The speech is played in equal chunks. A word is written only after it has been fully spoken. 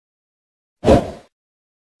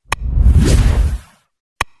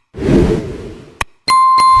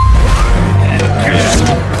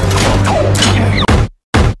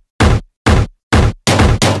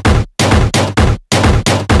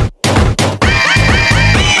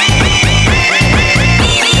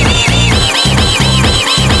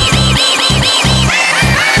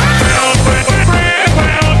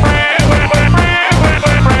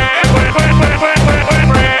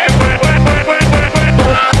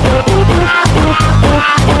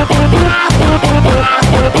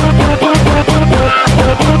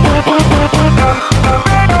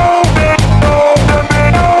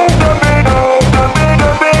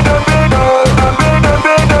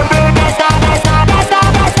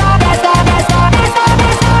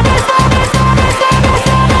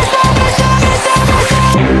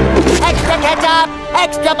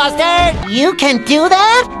Mustard! You can do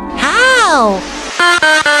that? How?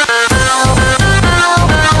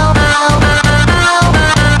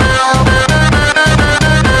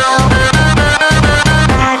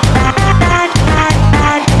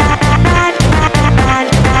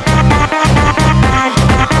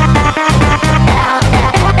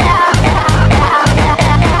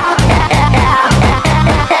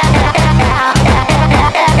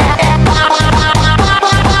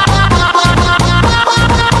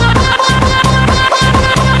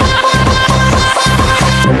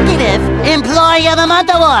 Employee of the Month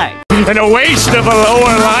Award. And a waste of a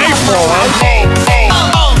lower life form.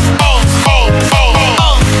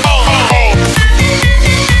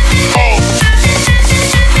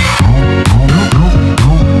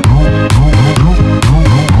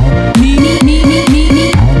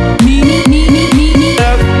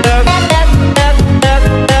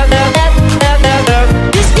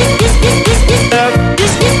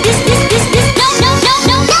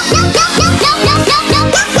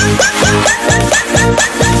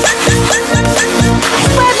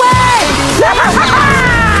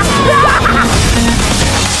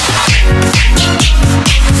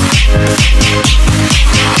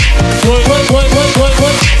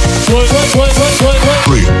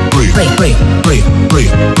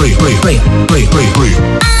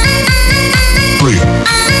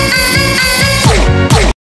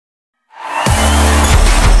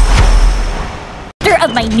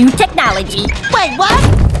 Of my new technology. Wait, what?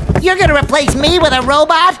 You're gonna replace me with a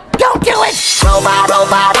robot? Don't do it! Robot,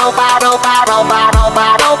 robot, robot, robot, robot,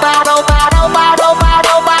 robot, robot, robot, robot, robot,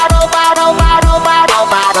 robot, robot, robot, robot,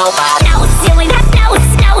 robot, robot. No, silly, that's no.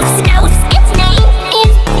 Its name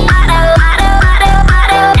is Auto.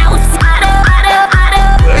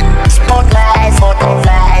 Spotlight,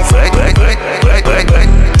 spotlight, spotlight,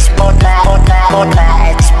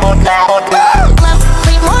 spotlight, spotlight.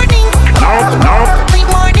 Lovely morning. Lovely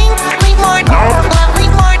morning, lovely morning,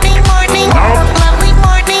 morning, lovely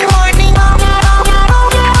morning, morning.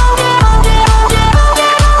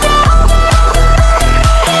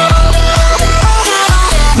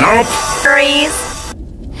 Nope. Freeze.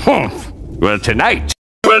 Well, tonight.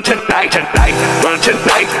 Well, tonight. Well,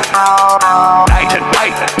 tonight.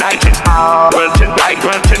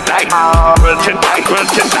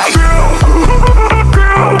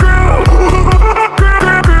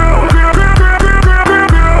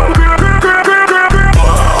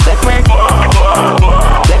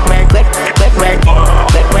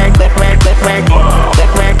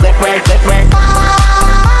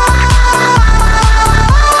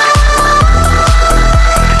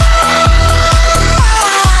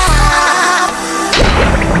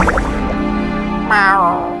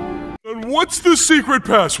 What's the secret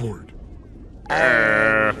password?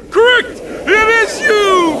 Correct! It is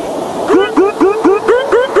you!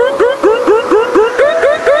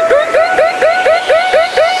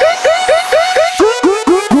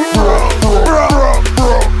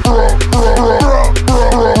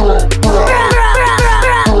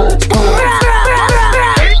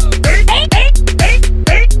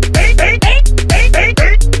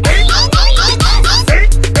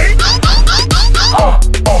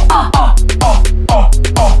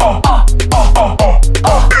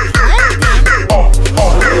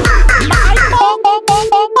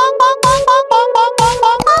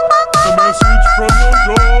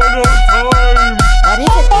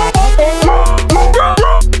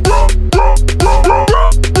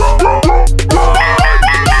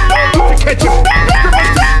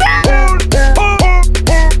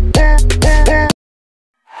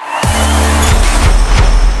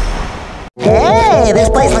 Hey, this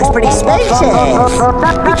place looks pretty spacious. We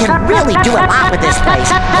can really do a lot with this place.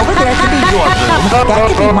 Over there could be your room. That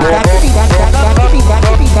could be mine. That could be that. That could be that.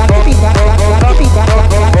 That could be that. That could be that.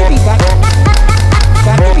 That could be that. That could be that.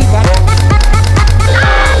 That could be that.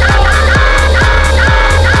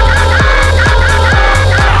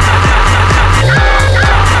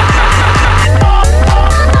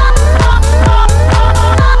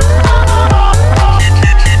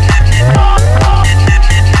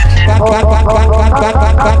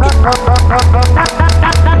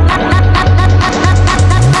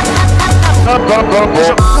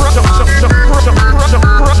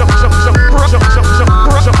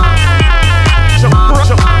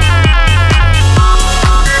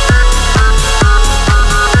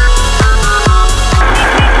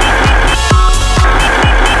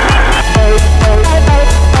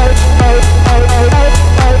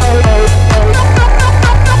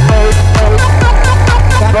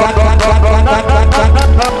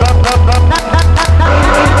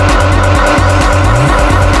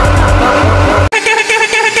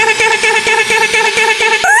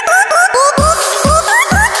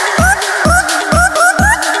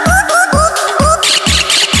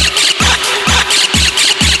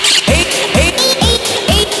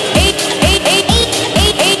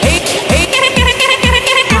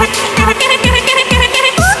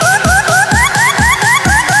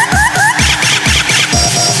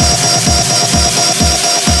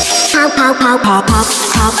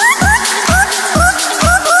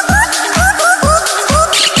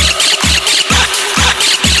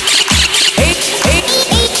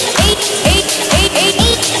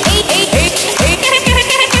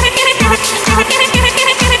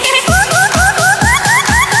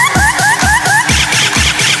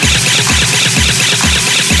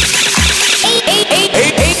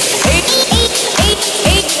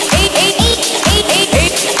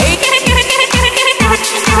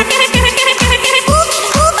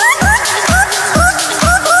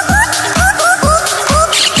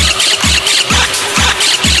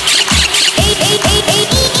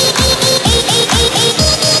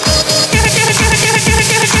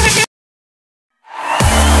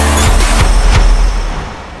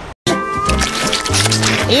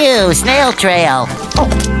 Ew, snail trail.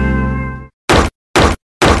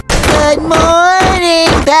 Good morning,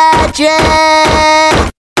 Patrick!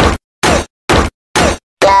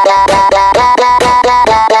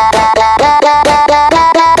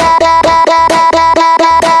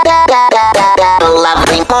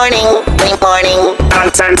 Lovely morning,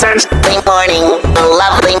 Nonsense. lovely morning,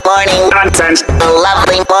 lovely morning, Nonsense.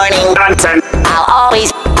 lovely morning. Nonsense. I'll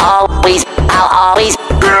always, always, I'll always,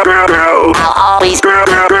 Go, go, go. I'll always, Go,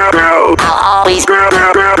 go, go, go. I'll always. Go,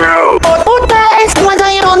 go, go, go.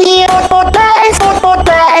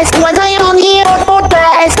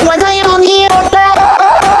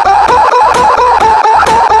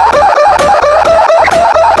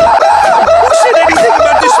 Who said anything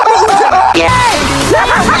about disposing?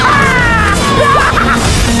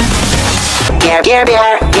 Gear bear,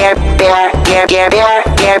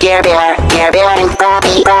 and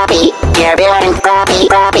Bobby, gear bear and Bobby.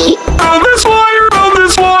 On this wire, on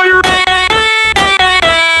this wire.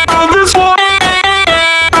 On this wire.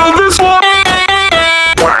 On this wire.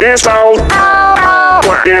 What is out?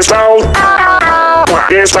 What is out?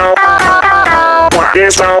 What is out? What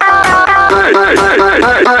is out?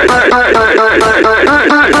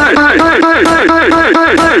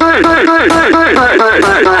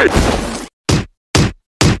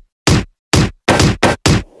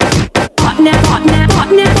 Hot now, hot now,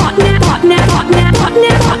 hot now, hot now, hot now.